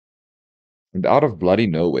And out of bloody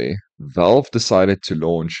nowhere, Valve decided to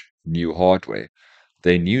launch new hardware.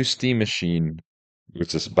 Their new Steam machine,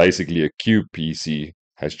 which is basically a cube PC,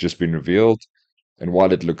 has just been revealed. And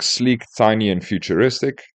while it looks sleek, tiny, and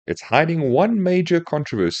futuristic, it's hiding one major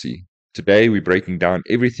controversy. Today, we're breaking down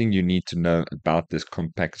everything you need to know about this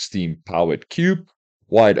compact Steam powered cube,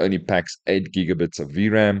 why it only packs 8 gigabits of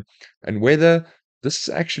VRAM, and whether this is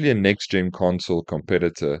actually a next gen console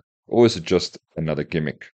competitor or is it just another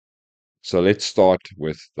gimmick. So let's start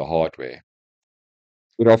with the hardware.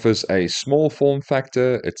 It offers a small form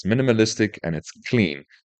factor, it's minimalistic, and it's clean.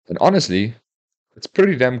 And honestly, it's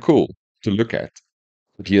pretty damn cool to look at.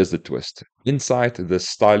 But here's the twist. Inside this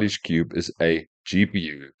stylish cube is a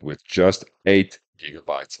GPU with just 8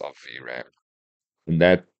 gigabytes of VRAM. And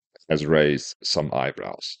that has raised some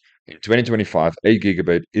eyebrows. In 2025, 8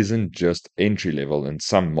 gigabit isn't just entry level in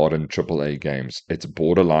some modern AAA games, it's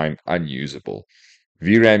borderline unusable.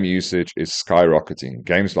 VRAM usage is skyrocketing.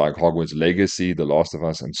 Games like Hogwarts Legacy, The Last of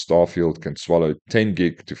Us, and Starfield can swallow 10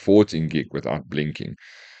 gig to 14 gig without blinking.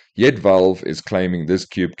 Yet Valve is claiming this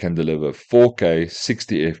cube can deliver 4K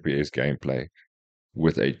 60 FPS gameplay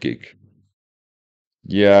with 8 gig.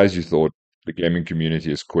 Yeah, as you thought, the gaming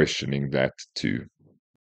community is questioning that too.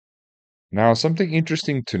 Now, something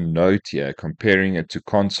interesting to note here, comparing it to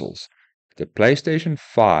consoles. The PlayStation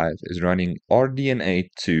 5 is running RDNA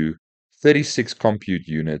 2, 36 compute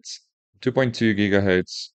units, 2.2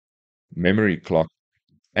 gigahertz memory clock,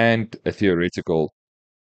 and a theoretical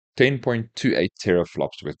 10.28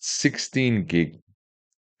 teraflops with 16 gig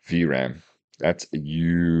VRAM. That's a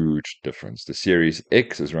huge difference. The Series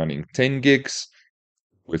X is running 10 gigs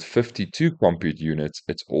with 52 compute units.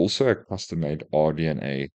 It's also a custom-made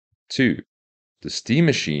RDNA 2. The Steam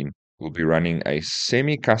machine will be running a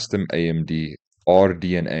semi-custom AMD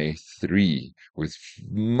RDNA 3 with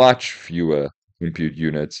much fewer compute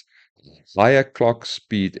units, higher clock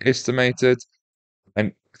speed estimated,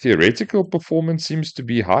 and theoretical performance seems to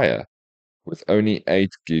be higher with only 8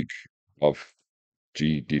 gig of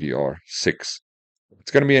GDDR6.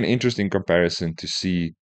 It's going to be an interesting comparison to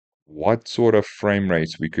see what sort of frame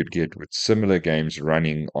rates we could get with similar games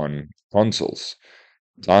running on consoles.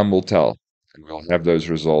 Time will tell, and we'll have those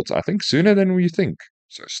results, I think, sooner than we think.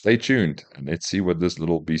 So stay tuned and let's see what this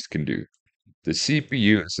little beast can do. The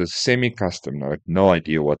CPU is a semi-custom. Now, I have no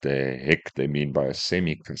idea what the heck they mean by a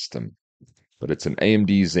semi-custom, but it's an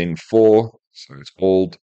AMD Zen 4, so it's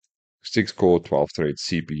old, 6-core, 12-thread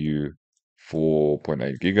CPU,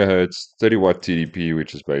 4.8 gigahertz, 30-watt TDP,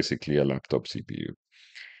 which is basically a laptop CPU.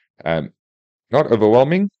 Not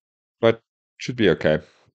overwhelming, but should be okay.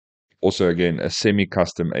 Also, again, a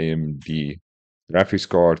semi-custom AMD graphics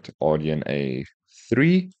card, RDNA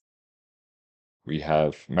 3. We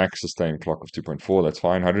have max sustained clock of 2.4, that's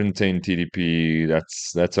fine. 110 TDP,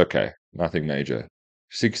 that's okay. Nothing major.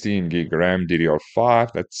 16 gig RAM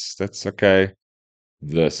DDR5, that's okay.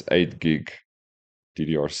 This 8 gig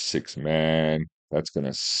DDR6, man, that's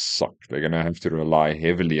gonna suck. They're gonna have to rely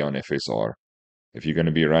heavily on FSR if you're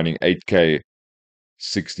gonna be running 8K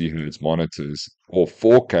 60 hertz monitors or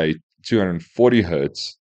 4K 240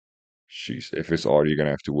 hertz. Jeez, FSR, you're gonna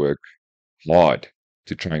have to work hard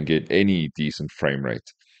to try and get any decent frame rate.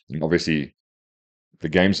 And obviously, the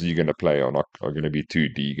games that you're gonna play are gonna be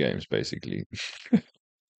 2D games basically.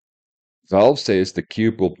 Valve says the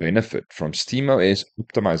Cube will benefit from SteamOS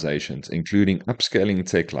optimizations, including upscaling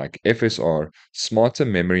tech like FSR, smarter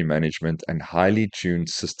memory management, and highly tuned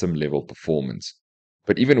system level performance.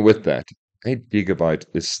 But even with that, 8 gigabyte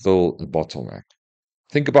is still a bottleneck.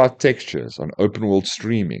 Think about textures on open world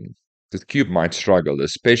streaming. The Cube might struggle,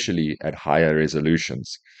 especially at higher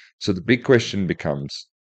resolutions. So the big question becomes,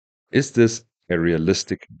 is this a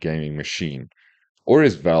realistic gaming machine, or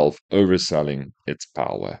is Valve overselling its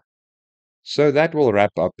power? So that will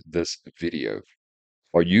wrap up this video.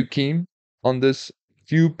 Are you keen on this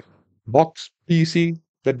Cube box PC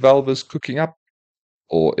that Valve is cooking up,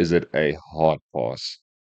 or is it a hard pass?